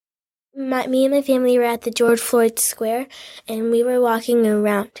Me and my family were at the George Floyd Square, and we were walking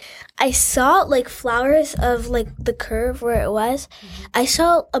around. I saw, flowers of, the curve where it was. I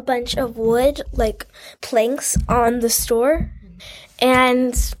saw a bunch of wood, planks on the store,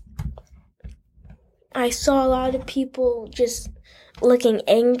 and I saw a lot of people just looking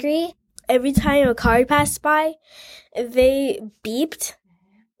angry. Every time a car passed by, they beeped.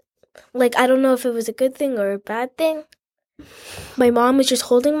 I don't know if it was a good thing or a bad thing. My mom was just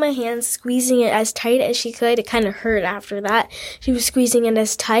holding my hand, squeezing it as tight as she could. It kind of hurt after that. She was squeezing it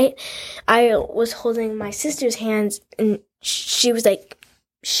as tight. I was holding my sister's hands, and she was,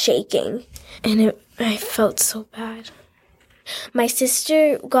 shaking. And I felt so bad. My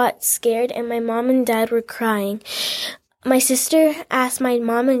sister got scared, and my mom and dad were crying. My sister asked my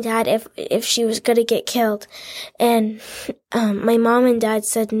mom and dad if she was going to get killed. And my mom and dad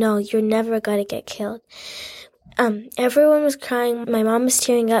said, "No, you're never going to get killed." Everyone was crying. My mom was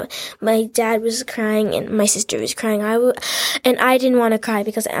tearing up. My dad was crying, and my sister was crying. And I didn't want to cry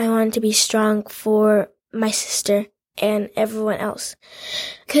because I wanted to be strong for my sister and everyone else.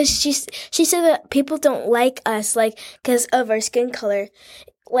 Because she said that people don't like us, because of our skin color.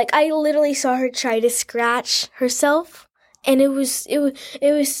 I literally saw her try to scratch herself. And it was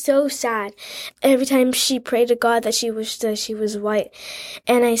so sad. Every time she prayed to God that she wished that she was white.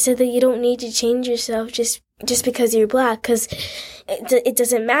 And I said that you don't need to change yourself just because you're black, because it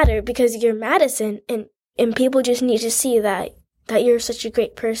doesn't matter, because you're Madison, and people just need to see that you're such a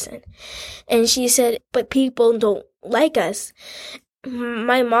great person. And she said, "But people don't like us."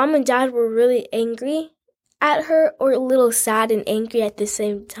 My mom and dad were really angry at her, or a little sad and angry at the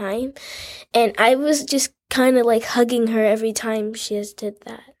same time. And I was just kind of hugging her every time she just did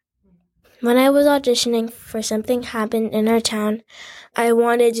that. When I was auditioning for Something Happened in Our Town, I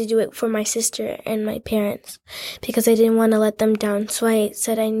wanted to do it for my sister and my parents because I didn't want to let them down, so I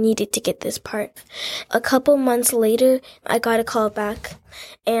said I needed to get this part. A couple months later, I got a call back,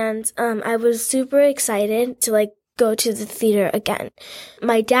 and I was super excited to go to the theater again.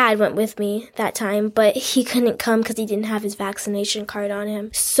 My dad went with me that time, but he couldn't come because he didn't have his vaccination card on him.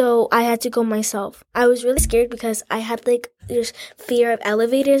 So I had to go myself. I was really scared because I had this fear of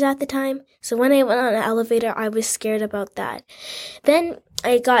elevators at the time. So when I went on an elevator, I was scared about that. Then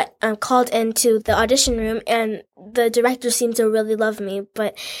I got called into the audition room, and the director seemed to really love me,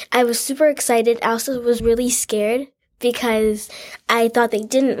 but I was super excited. I also was really scared because I thought they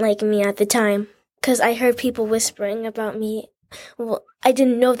didn't like me at the time. Because I heard people whispering about me. Well, I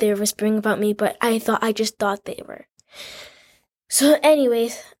didn't know they were whispering about me, but I just thought they were. So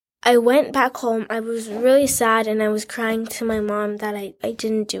anyways, I went back home. I was really sad, and I was crying to my mom that I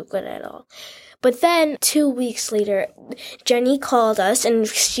didn't do good at all. But then 2 weeks later, Jenny called us, and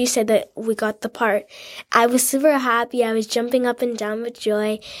she said that we got the part. I was super happy. I was jumping up and down with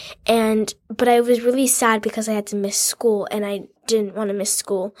joy, but I was really sad because I had to miss school, and I didn't want to miss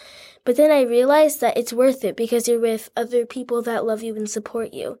school. But then I realized that it's worth it because you're with other people that love you and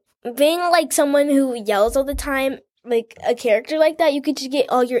support you. Being someone who yells all the time, a character like that, you could just get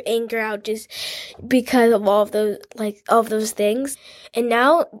all your anger out just because of all of those things. And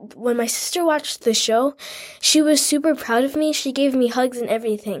now, when my sister watched the show, she was super proud of me. She gave me hugs and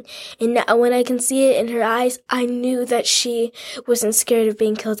everything. And now, when I can see it in her eyes, I knew that she wasn't scared of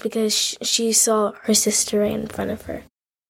being killed because she saw her sister right in front of her.